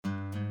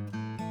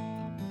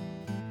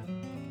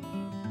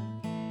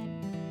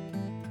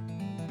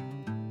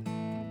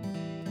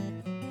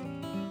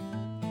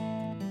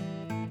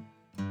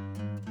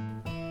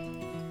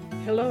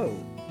Hello,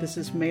 this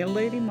is Mail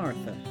Lady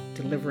Martha,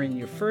 delivering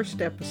your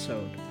first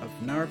episode of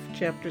NARFE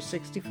Chapter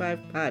 65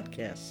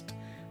 podcast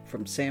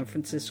from San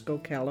Francisco,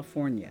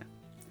 California.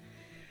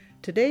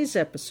 Today's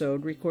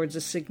episode records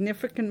a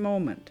significant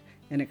moment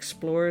and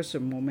explores a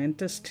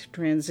momentous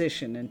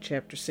transition in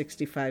Chapter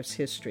 65's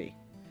history.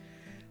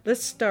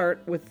 Let's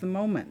start with the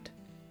moment.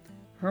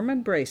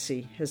 Herman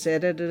Bracey has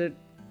edited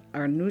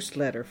our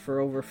newsletter for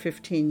over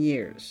 15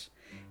 years,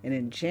 and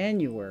in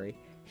January,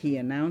 he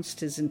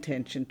announced his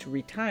intention to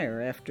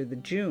retire after the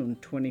June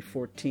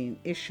 2014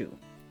 issue.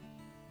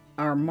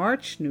 Our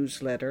March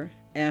newsletter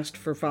asked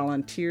for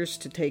volunteers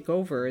to take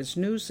over as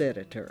news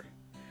editor.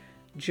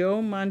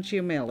 Joe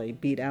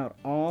Mangiamelli beat out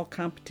all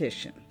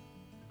competition.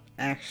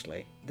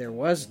 Actually, there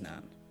was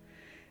none,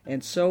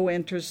 and so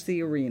enters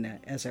the arena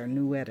as our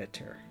new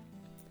editor.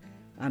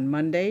 On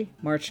Monday,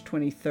 March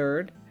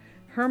 23rd,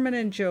 Herman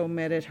and Joe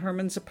met at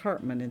Herman's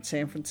apartment in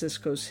San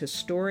Francisco's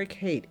historic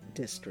Haight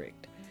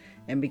district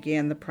and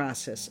began the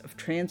process of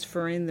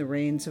transferring the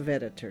reins of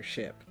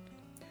editorship.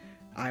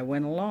 I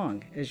went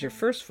along as your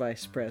first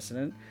vice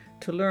president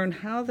to learn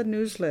how the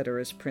newsletter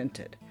is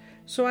printed,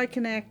 so I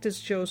can act as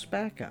Joe's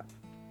backup.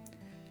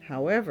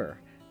 However,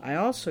 I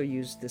also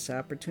used this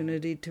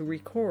opportunity to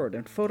record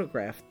and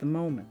photograph the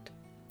moment.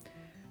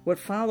 What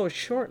follows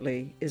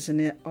shortly is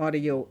an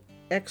audio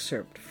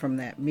excerpt from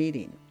that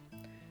meeting.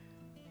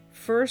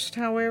 First,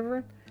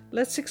 however,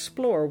 let's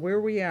explore where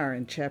we are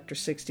in Chapter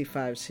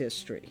 65's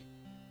history.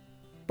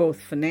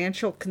 Both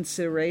financial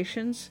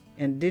considerations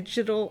and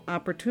digital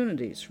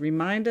opportunities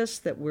remind us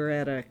that we're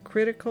at a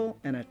critical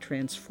and a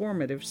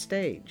transformative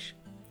stage.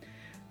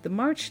 The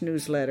March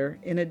newsletter,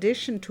 in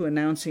addition to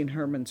announcing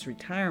Herman's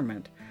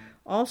retirement,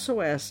 also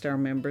asked our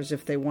members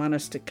if they want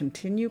us to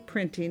continue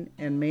printing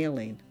and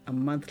mailing a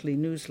monthly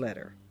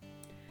newsletter.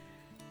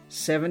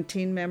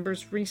 17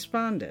 members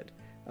responded,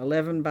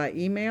 11 by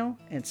email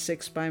and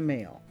 6 by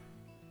mail.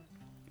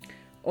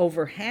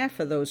 Over half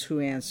of those who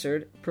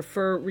answered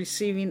prefer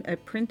receiving a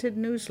printed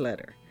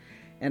newsletter,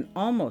 and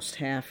almost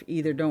half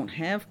either don't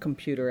have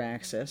computer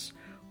access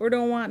or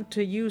don't want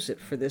to use it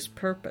for this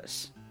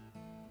purpose.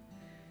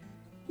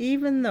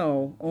 Even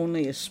though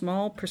only a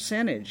small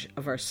percentage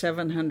of our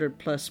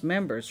 700-plus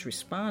members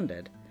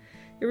responded,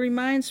 it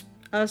reminds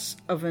us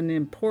of an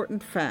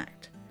important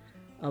fact.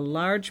 A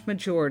large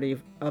majority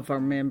of our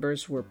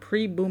members were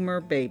pre-boomer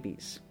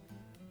babies.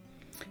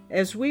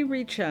 As we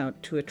reach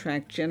out to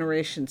attract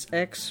generations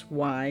X,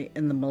 Y,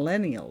 and the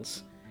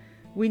millennials,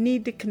 we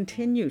need to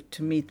continue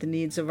to meet the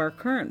needs of our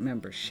current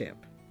membership.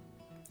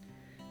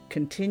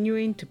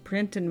 Continuing to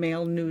print and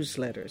mail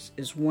newsletters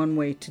is one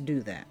way to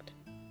do that.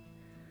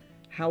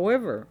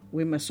 However,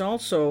 we must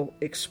also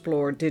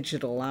explore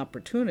digital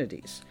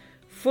opportunities,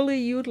 fully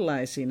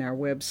utilizing our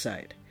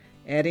website,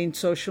 adding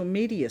social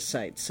media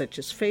sites such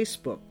as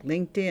Facebook,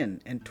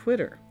 LinkedIn, and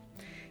Twitter,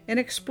 and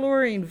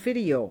exploring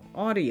video,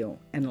 audio,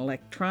 and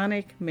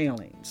electronic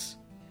mailings.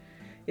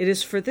 It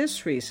is for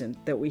this reason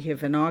that we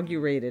have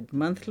inaugurated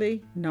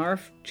monthly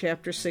NARFE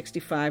Chapter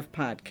 65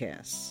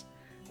 podcasts,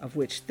 of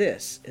which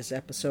this is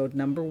episode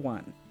number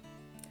 1.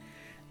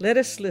 Let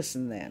us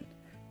listen then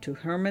to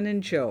Herman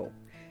and Joe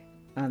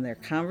on their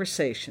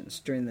conversations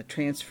during the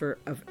transfer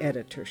of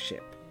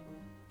editorship.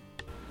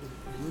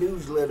 The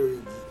newsletter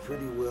is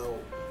pretty well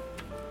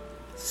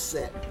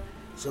set,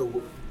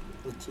 so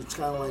it's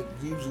kind of like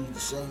usually the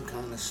same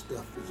kind of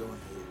stuff is on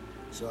here.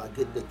 So I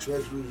get the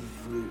Treasury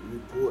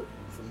report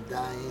from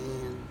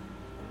Diane,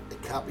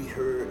 I copy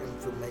her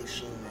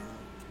information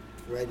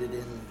and write it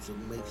in to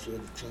make sure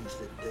to change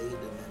the date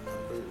and the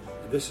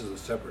numbers. This is a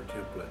separate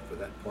template for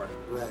that part?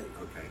 Right.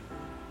 Okay.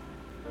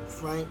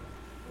 Frank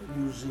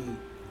usually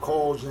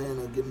calls in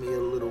and give me a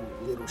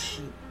little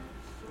sheet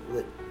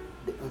with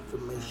the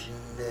information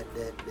that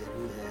he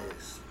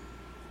has.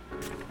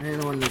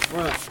 And on the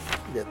front,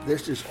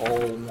 this is all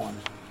one.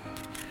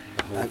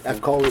 I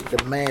call it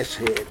the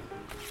masthead.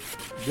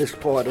 This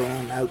part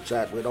on the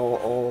outside with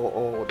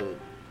all the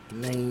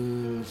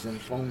names and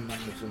phone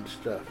numbers and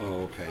stuff.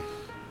 Oh, okay.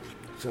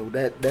 So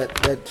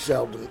that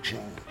seldom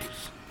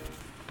changes.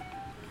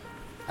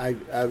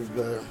 I've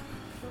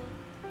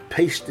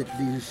pasted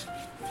these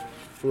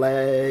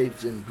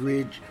flags and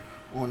bridge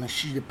on a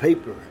sheet of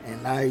paper,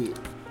 and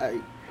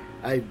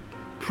I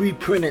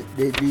pre-printed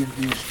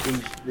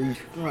these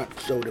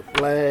fronts, so the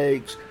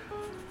flags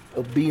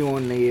will be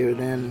on there.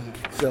 Then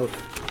so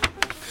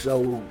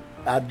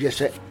I just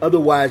had,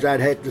 otherwise I'd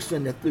have to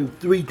send it through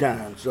 3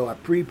 times. So I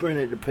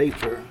pre-printed the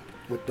paper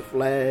with the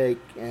flag,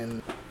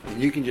 and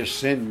you can just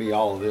send me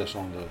all of this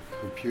on the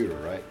computer,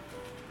 right?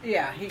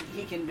 Yeah,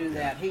 he can do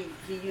that. He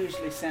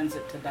usually sends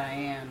it to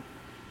Diane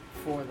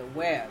for the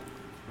web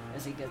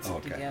as he gets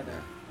it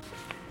together.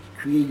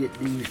 Created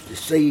these to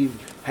save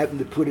having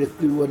to put it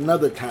through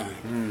another time.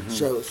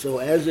 Mm-hmm. So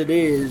as it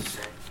is,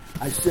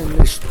 I send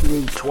this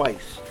through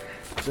twice.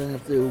 Send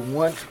it through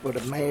once for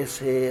the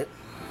masthead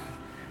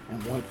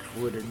and once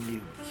for the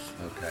news.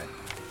 Okay.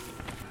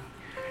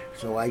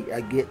 So I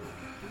get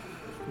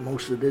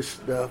most of this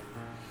stuff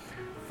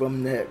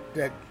from that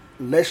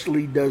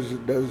Leslie does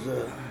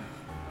a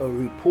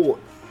report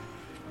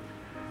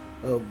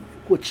of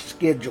which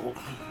schedule,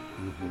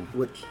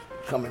 what's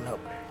coming up.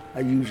 I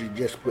usually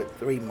just put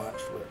 3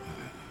 months with.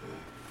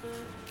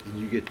 And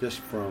you get this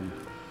from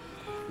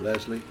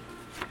Leslie?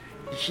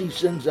 She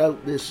sends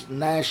out this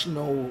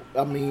national,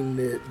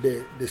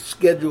 the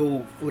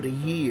schedule for the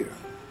year.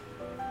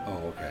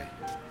 Oh, okay.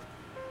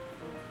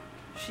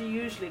 She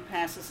usually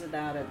passes it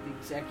out at the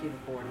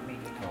executive board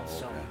meeting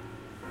also. Okay.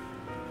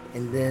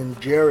 And then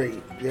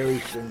Jerry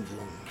sends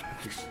in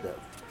his stuff.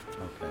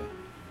 Okay.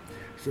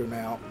 So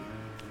now,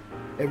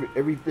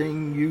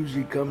 everything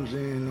usually comes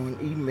in on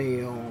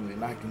email,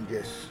 and I can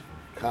just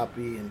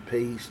copy and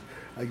paste.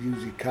 I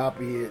usually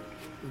copy it,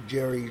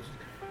 Jerry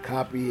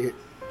copy it,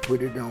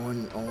 put it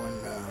on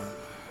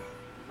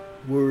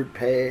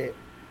WordPad,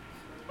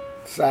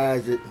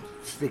 size it,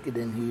 stick it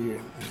in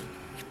here.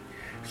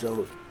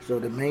 So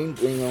the main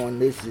thing on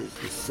this is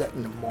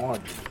setting the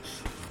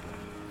margins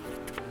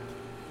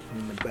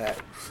in the back.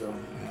 So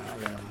I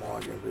got a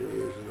margin for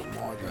this, and a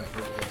margin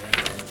for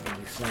that,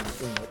 and the same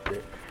thing with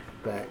the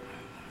back.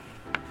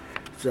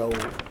 So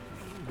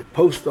the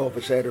post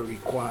office had a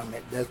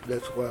requirement.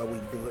 That's why we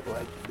do it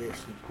like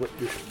this. We put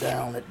this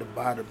down at the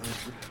bottom.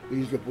 We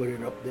used to put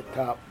it up the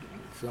top.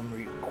 Some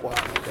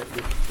requirement that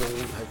this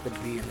fold has to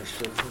be in a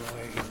certain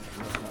way.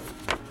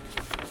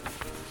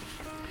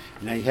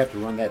 Now you have to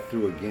run that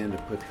through again to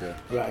put the...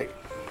 Right.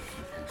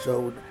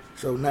 So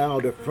now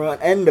the front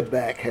and the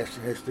back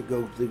has to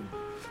go through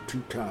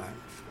 2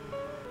 times.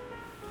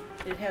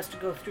 It has to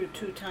go through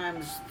 2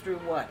 times through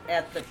what?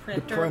 At the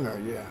printer? The printer,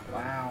 yeah.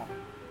 Wow.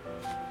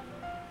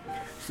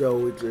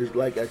 So it's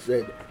like I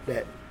said,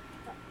 that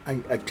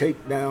I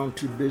take down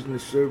to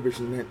Business Service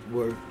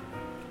Network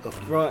a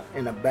front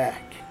and a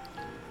back.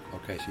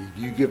 Okay, so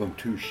you give them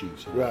 2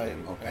 sheets. Right.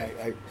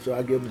 Okay. So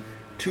I give them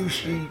 2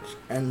 sheets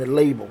and the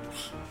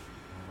labels.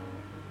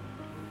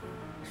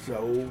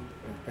 So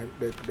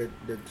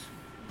that's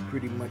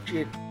pretty much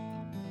it.